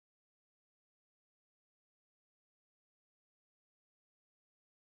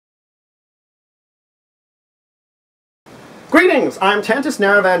Greetings! I'm Tantus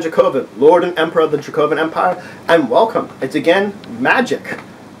Naravan Dracovin, Lord and Emperor of the Dracovin Empire, and welcome. It's again magic,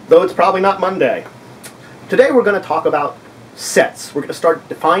 though it's probably not Monday. Today we're going to talk about sets. We're going to start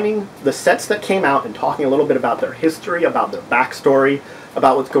defining the sets that came out and talking a little bit about their history, about their backstory,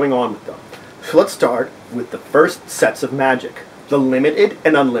 about what's going on with them. So let's start with the first sets of magic, the limited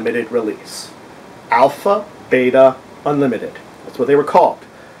and unlimited release. Alpha, Beta, Unlimited. That's what they were called.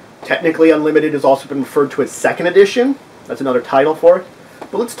 Technically, Unlimited has also been referred to as Second Edition. That's another title for it.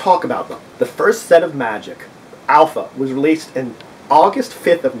 But let's talk about them. The first set of magic, Alpha, was released in August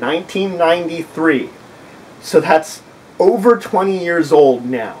 5th of 1993. So that's over 20 years old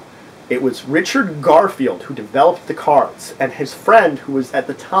now. It was Richard Garfield who developed the cards, and his friend, who was at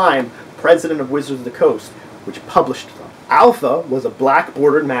the time president of Wizards of the Coast, which published them. Alpha was a black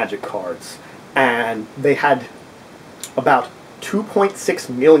bordered magic cards, and they had about 2.6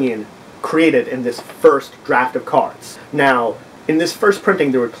 million created in this first draft of cards. Now, in this first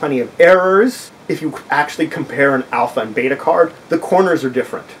printing, there were plenty of errors. If you actually compare an alpha and beta card, the corners are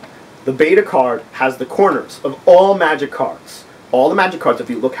different. The beta card has the corners of all magic cards. All the magic cards, if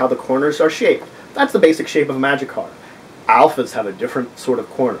you look how the corners are shaped, that's the basic shape of a magic card. Alphas have a different sort of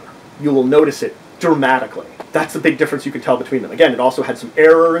corner. You will notice it dramatically. That's the big difference you can tell between them. Again, it also had some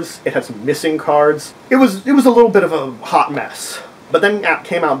errors, it had some missing cards. It was a little bit of a hot mess. But then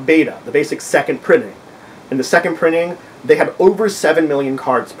came out Beta, the basic second printing. In the second printing, they had over 7 million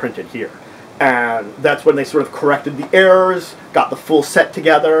cards printed here. And that's when they sort of corrected the errors, got the full set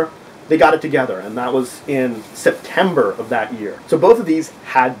together. They got it together, and that was in September of that year. So both of these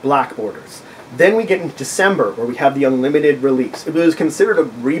had black borders. Then we get into December, where we have the Unlimited release. It was considered a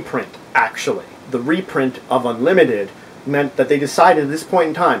reprint, actually. The reprint of Unlimited meant that they decided at this point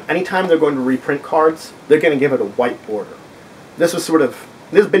in time, anytime they're going to reprint cards, they're going to give it a white border. This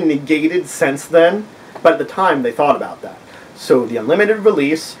has been negated since then, but at the time they thought about that. So the Unlimited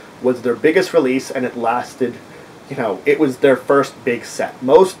release was their biggest release, and it lasted, it was their first big set.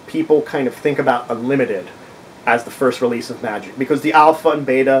 Most people kind of think about Unlimited as the first release of Magic, because the Alpha and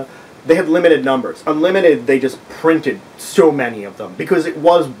Beta, they had limited numbers. Unlimited, they just printed so many of them, because it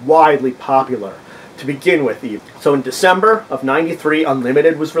was widely popular to begin with even. So in December of '93,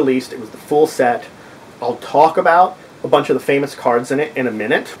 Unlimited was released. It was the full set. I'll talk about a bunch of the famous cards in it in a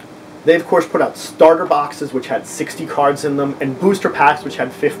minute. They of course put out starter boxes which had 60 cards in them, and booster packs which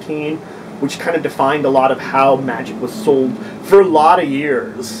had 15, which kind of defined a lot of how Magic was sold for a lot of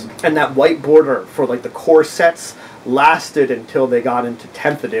years. And that white border for like the core sets lasted until they got into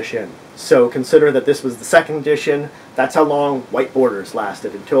 10th edition. So consider that this was the 2nd edition. That's how long white borders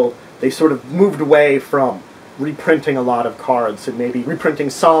lasted, until they sort of moved away from reprinting a lot of cards and maybe reprinting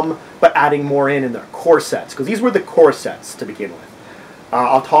some but adding more in their core sets, because these were the core sets to begin with.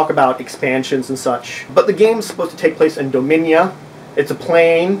 I'll talk about expansions and such, but the game's supposed to take place in Dominia. It's a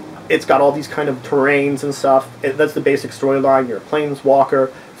plane. It's got all these kind of terrains and stuff. That's the basic storyline. You're a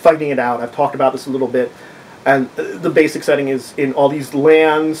planeswalker fighting it out. I've talked about this a little bit, and the basic setting is in all these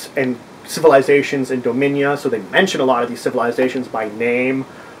lands and civilizations in Dominia, so they mention a lot of these civilizations by name,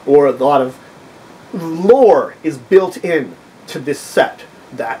 or a lot of lore is built in to this set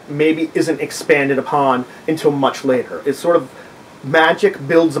that maybe isn't expanded upon until much later. It's sort of, Magic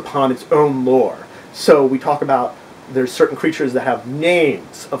builds upon its own lore. So we talk about there's certain creatures that have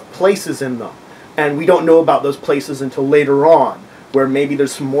names of places in them, and we don't know about those places until later on, where maybe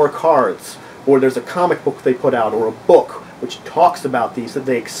there's some more cards, or there's a comic book they put out, or a book which talks about these, that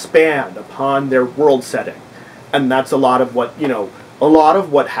they expand upon their world setting. And that's a lot of what, a lot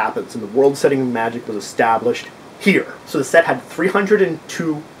of what happens in the world setting of Magic was established here. So the set had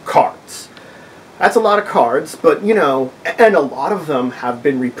 302 cards. That's a lot of cards, but and a lot of them have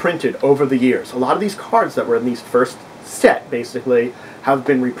been reprinted over the years. A lot of these cards that were in these first set, basically, have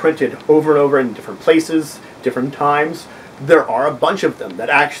been reprinted over and over in different places, different times. There are a bunch of them that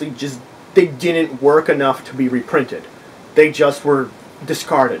actually they didn't work enough to be reprinted. They just were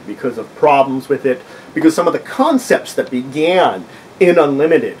discarded because of problems with it, because some of the concepts that began in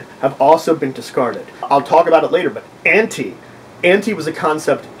Unlimited have also been discarded. I'll talk about it later, but Ante was a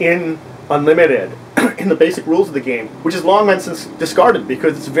concept in Unlimited, in the basic rules of the game, which has long been since discarded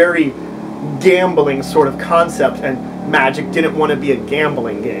because it's a very gambling sort of concept, and Magic didn't want to be a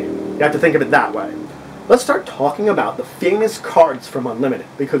gambling game. You have to think of it that way. Let's start talking about the famous cards from Unlimited,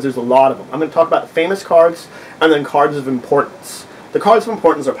 because there's a lot of them. I'm going to talk about the famous cards, and then cards of importance. The cards of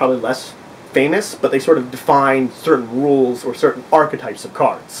importance are probably less famous, but they sort of define certain rules or certain archetypes of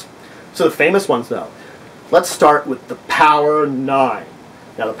cards. So the famous ones, though. Let's start with the Power 9.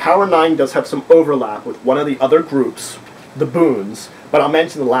 Now the Power 9 does have some overlap with one of the other groups, the Boons, but I'll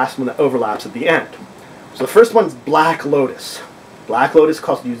mention the last one that overlaps at the end. So the first one's Black Lotus. Black Lotus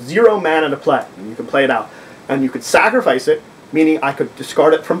costs you 0 mana to play, and you can play it out. And you could sacrifice it, meaning I could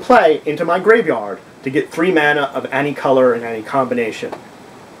discard it from play into my graveyard to get 3 mana of any color and any combination.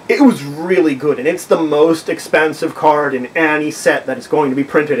 It was really good, and it's the most expensive card in any set that is going to be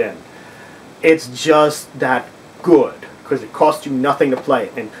printed in. It's just that good, because it costs you nothing to play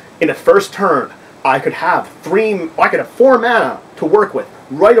it. And in a first turn, I could have 4 mana to work with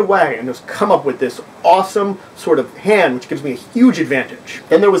right away and just come up with this awesome sort of hand, which gives me a huge advantage.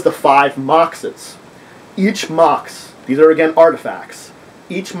 Then there was the 5 Moxes. Each Mox, these are again artifacts,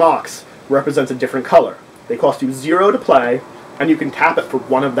 each Mox represents a different color. They cost you 0 to play, and you can tap it for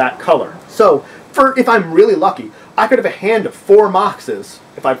 1 of that color. So, if I'm really lucky, I could have a hand of 4 Moxes,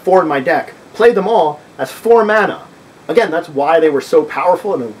 if I had 4 in my deck, play them all as 4 mana. Again, that's why they were so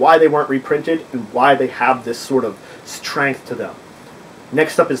powerful, and why they weren't reprinted, and why they have this sort of strength to them.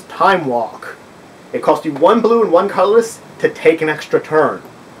 Next up is Time Walk. It costs you 1 blue and 1 colorless to take an extra turn.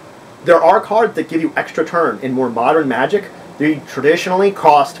 There are cards that give you extra turn in more modern Magic. They traditionally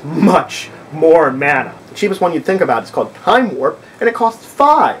cost much more mana. The cheapest one you'd think about is called Time Warp, and it costs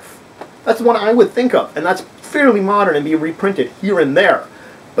 5. That's the one I would think of, and that's fairly modern and be reprinted here and there.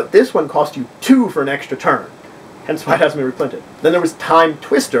 But this one costs you 2 for an extra turn, hence why it hasn't been reprinted. Then there was Time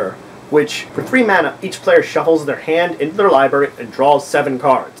Twister, which, for 3 mana, each player shuffles their hand into their library and draws 7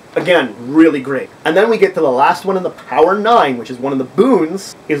 cards. Again, really great. And then we get to the last one in the Power 9, which is one of the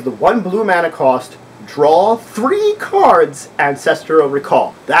boons, is the 1 blue mana cost, draw 3 cards, Ancestral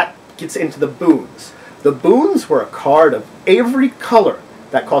Recall. That gets into the boons. The boons were a card of every color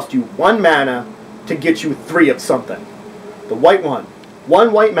that cost you 1 mana to get you 3 of something. The white one,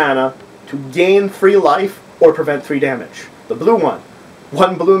 1 white mana to gain 3 life or prevent 3 damage. The blue one,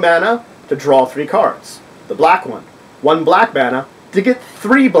 1 blue mana to draw 3 cards. The black one, 1 black mana to get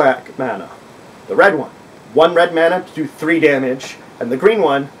 3 black mana. The red one, 1 red mana to do 3 damage. And the green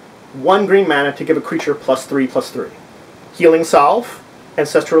one, 1 green mana to give a creature +3/+3. Healing Salve,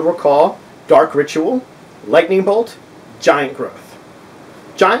 Ancestral Recall, Dark Ritual, Lightning Bolt, Giant Growth.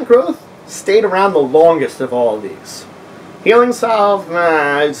 Giant Growth stayed around the longest of all of these. Healing Salve,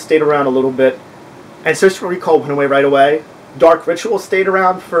 it stayed around a little bit. Ancestral Recall went away right away. Dark Ritual stayed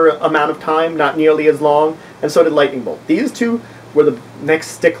around for an amount of time, not nearly as long, and so did Lightning Bolt. These two were the next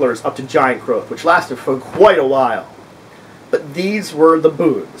sticklers up to Giant Growth, which lasted for quite a while. But these were the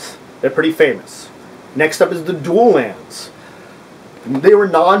boons. They're pretty famous. Next up is the Dual Lands. They were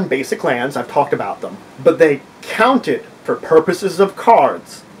non-basic lands, I've talked about them, but they counted for purposes of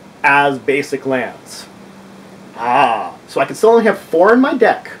cards as basic lands. So I can still only have 4 in my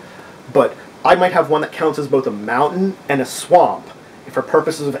deck, but I might have one that counts as both a mountain and a swamp, for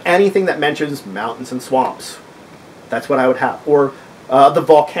purposes of anything that mentions mountains and swamps. That's what I would have. Or the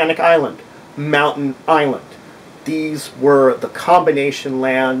Volcanic Island, Mountain Island. These were the combination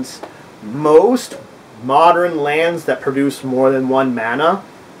lands. Most modern lands that produce more than 1 mana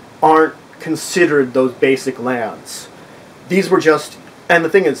aren't considered those basic lands. These were just, and the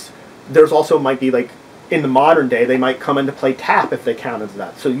thing is, there's also might be like, in the modern day, they might come into play tap if they count as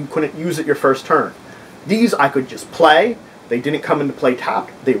that, so you couldn't use it your first turn. These I could just play. They didn't come into play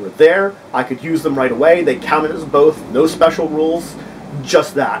tap. They were there. I could use them right away. They counted as both. No special rules.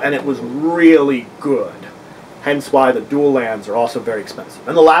 Just that. And it was really good. Hence why the dual lands are also very expensive.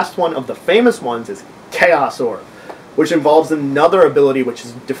 And the last one of the famous ones is Chaos Orb, which involves another ability which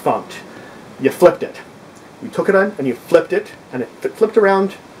is defunct. You flipped it. You took it on and you flipped it, and it flipped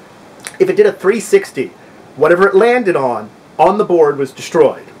around. If it did a 360, whatever it landed on the board was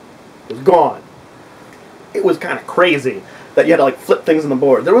destroyed. It was gone. It was kind of crazy that you had to like flip things on the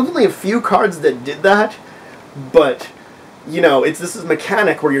board. There was only a few cards that did that, but you know, this is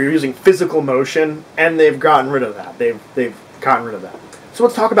mechanic where you're using physical motion, and they've gotten rid of that. They've gotten rid of that. So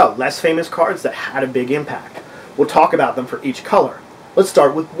let's talk about less famous cards that had a big impact. We'll talk about them for each color. Let's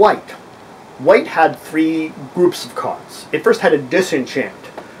start with white. White had 3 groups of cards. It first had a Disenchant.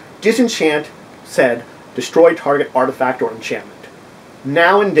 Disenchant said, destroy target artifact or enchantment.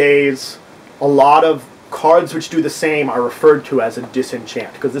 Nowadays, a lot of cards which do the same are referred to as a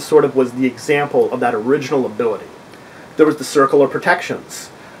Disenchant, because this sort of was the example of that original ability. There was the Circle of Protections.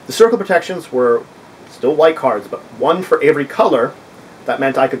 The Circle of Protections were still white cards, but 1 for every color. That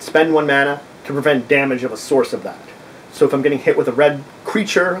meant I could spend 1 mana to prevent damage of a source of that. So if I'm getting hit with a red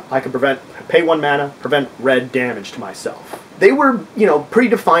creature, I could pay 1 mana, prevent red damage to myself. They were, you know, pretty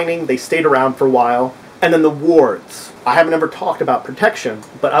defining. They stayed around for a while. And then the wards. I haven't ever talked about protection,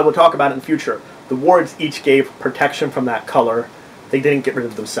 but I will talk about it in the future. The wards each gave protection from that color. They didn't get rid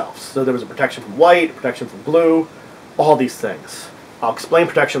of themselves. So there was a protection from white, a protection from blue, all these things. I'll explain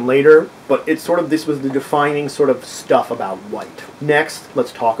protection later, but it's sort of, this was the defining sort of stuff about white. Next,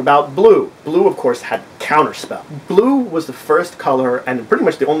 let's talk about blue. Blue, of course, had counterspell. Blue was the first color, and pretty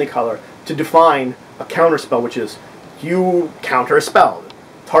much the only color, to define a counterspell, which is you counter a spell.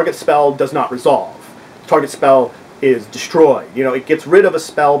 Target spell does not resolve. Target spell is destroyed. You know, it gets rid of a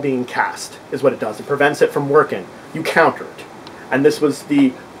spell being cast, is what it does. It prevents it from working. You counter it. And this was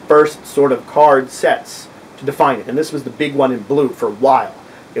the first sort of card sets to define it, and this was the big one in blue for a while.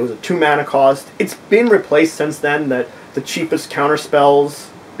 It was a 2 mana cost. It's been replaced since then, that the cheapest counter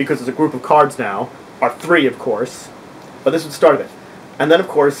spells, because it's a group of cards now, are 3, of course, but this was the start of it. And then, of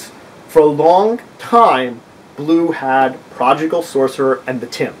course, for a long time, blue had Prodigal Sorcerer and the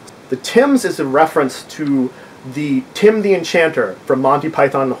Tims. The Tims is a reference to the Tim the Enchanter from Monty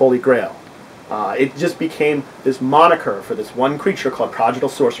Python and the Holy Grail. It just became this moniker for this one creature called Prodigal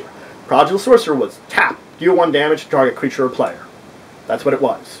Sorcerer. Prodigal Sorcerer was tap, deal 1 damage to target creature or player. That's what it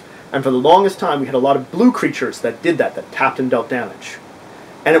was. And for the longest time, we had a lot of blue creatures that did that, that tapped and dealt damage.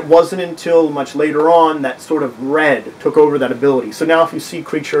 And it wasn't until much later on that sort of red took over that ability. So now if you see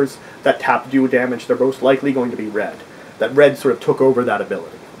creatures that tap to do damage, they're most likely going to be red. That red sort of took over that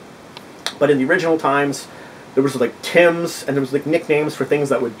ability. But in the original times, there was like Tims, and there was like nicknames for things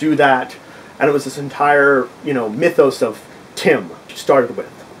that would do that. And it was this entire, you know, mythos of Tim started with.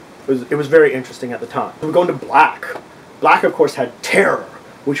 It was very interesting at the time. We're going to black. Black, of course, had Terror,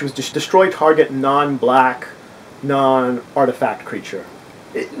 which was just destroy target non-black, non-artifact creature.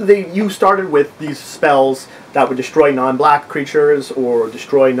 You started with these spells that would destroy non-black creatures, or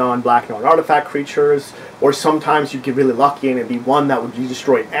destroy non-black, non-artifact creatures, or sometimes you'd get really lucky and it'd be one that would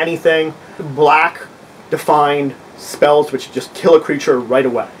destroy anything. Black defined spells which just kill a creature right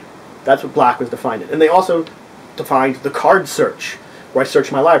away. That's what black was defined in. And they also defined the card search, where I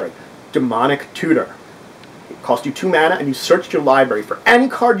search my library. Demonic Tutor. It cost you 2 mana, and you searched your library for any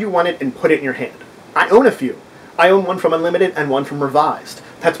card you wanted and put it in your hand. I own a few. I own one from Unlimited and one from Revised.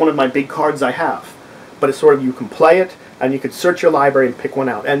 That's one of my big cards I have. But it's sort of, you can play it, and you can search your library and pick one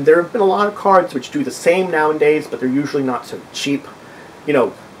out. And there have been a lot of cards which do the same nowadays, but they're usually not so cheap. You know,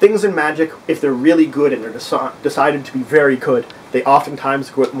 things in Magic, if they're really good and they're decided to be very good, they oftentimes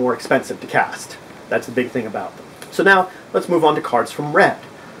get more expensive to cast. That's the big thing about them. So now, let's move on to cards from red.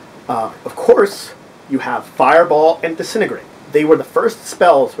 Of course, you have Fireball and Disintegrate. They were the first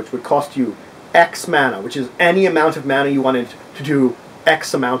spells which would cost you X mana, which is any amount of mana you wanted to do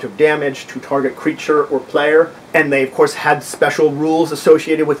X amount of damage to target creature or player. And they, of course, had special rules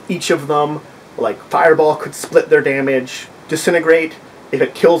associated with each of them. Like, Fireball could split their damage. Disintegrate, if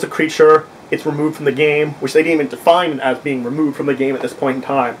it kills a creature, it's removed from the game, which they didn't even define as being removed from the game at this point in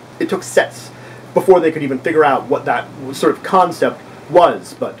time. It took sets before they could even figure out what that sort of concept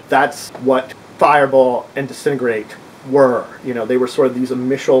was, but that's what Fireball and Disintegrate were. You know, they were sort of these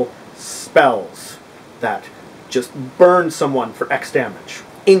initial spells that just burned someone for X damage.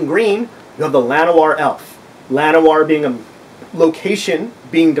 In green, you have the Llanowar Elf. Llanowar being a location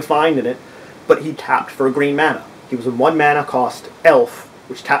being defined in it, but he tapped for a green mana. He was a 1 mana cost elf,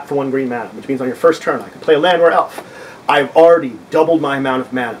 which tapped for 1 green mana, which means on your first turn I can play a Llanowar Elf. I've already doubled my amount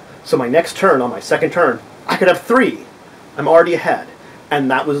of mana, so my next turn, on my second turn, I could have 3. I'm already ahead. And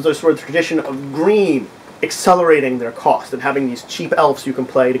that was the sort of tradition of green accelerating their cost and having these cheap elves you can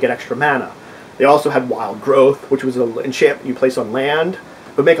play to get extra mana. They also had Wild Growth, which was an enchantment you place on land,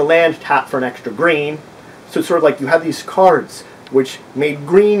 but make a land tap for an extra green. So it's sort of like you have these cards which made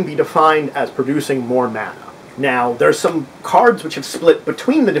green be defined as producing more mana. Now, there's some cards which have split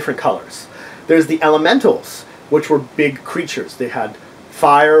between the different colors. There's the Elementals, which were big creatures. They had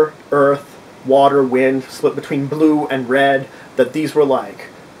fire, earth, water, wind, split between blue and red, that these were like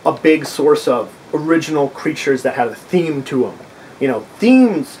a big source of original creatures that had a theme to them. You know,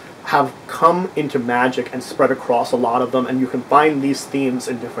 themes have come into Magic and spread across a lot of them, and you can find these themes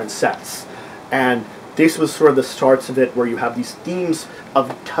in different sets. And this was sort of the starts of it, where you have these themes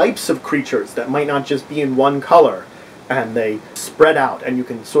of types of creatures that might not just be in one color, and they spread out, and you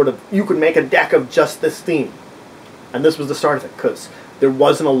can make a deck of just this theme. And this was the start of it, because there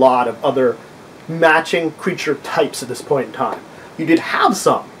wasn't a lot of other matching creature types at this point in time. You did have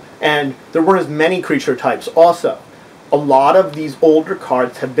some, and there weren't as many creature types also. A lot of these older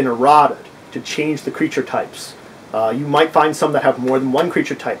cards have been eroded to change the creature types. You might find some that have more than one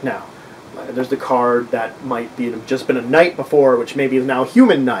creature type now. There's the card that might be just been a knight before, which maybe is now a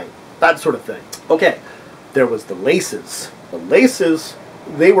human knight. That sort of thing. Okay, there was the laces. The laces,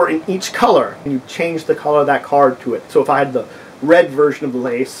 they were in each color, and you changed the color of that card to it. So if I had the red version of the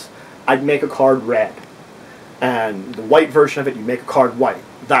lace, I'd make a card red. And the white version of it, you make a card white.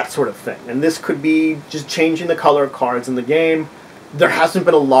 That sort of thing. And this could be just changing the color of cards in the game. There hasn't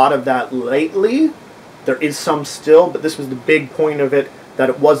been a lot of that lately. There is some still, but this was the big point of it, that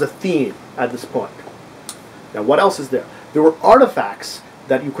it was a theme at this point. Now what else is there? There were artifacts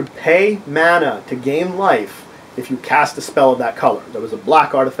that you could pay mana to gain life if you cast a spell of that color. There was a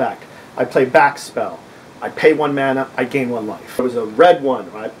black artifact. I played back spell. I pay 1 mana, I gain 1 life. There was a red one.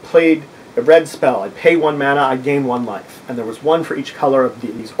 I played a red spell. I pay 1 mana, I gain 1 life. And there was one for each color of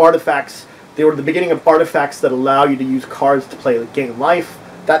these artifacts. They were the beginning of artifacts that allow you to use cards to play gain life.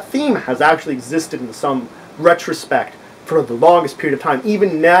 That theme has actually existed in some retrospect for the longest period of time.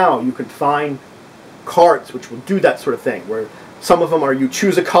 Even now you can find cards which will do that sort of thing, where some of them are you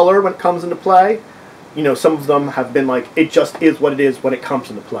choose a color when it comes into play. You know, some of them have been like, it just is what it is when it comes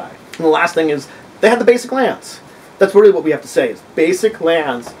into play. And the last thing is, they had the basic lands. That's really what we have to say, is basic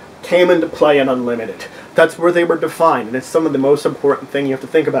lands came into play in Unlimited. That's where they were defined, and it's some of the most important thing you have to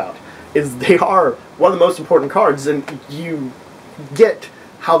think about, is they are one of the most important cards, and you get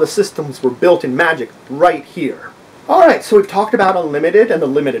how the systems were built in Magic right here. Alright, so we've talked about Unlimited and the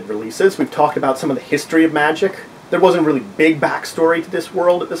limited releases. We've talked about some of the history of Magic. There wasn't really big backstory to this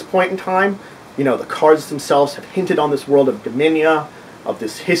world at this point in time. You know, the cards themselves have hinted on this world of Dominia, of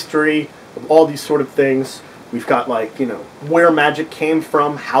this history, of all these sort of things. We've got, like, you know, where Magic came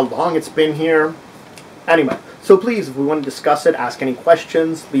from, how long it's been here. Anyway, so please, if we want to discuss it, ask any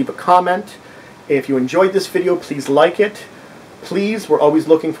questions, leave a comment. If you enjoyed this video, please like it. Please, we're always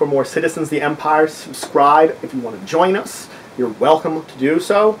looking for more Citizens of the Empire. Subscribe if you want to join us. You're welcome to do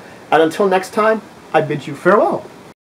so. And until next time, I bid you farewell.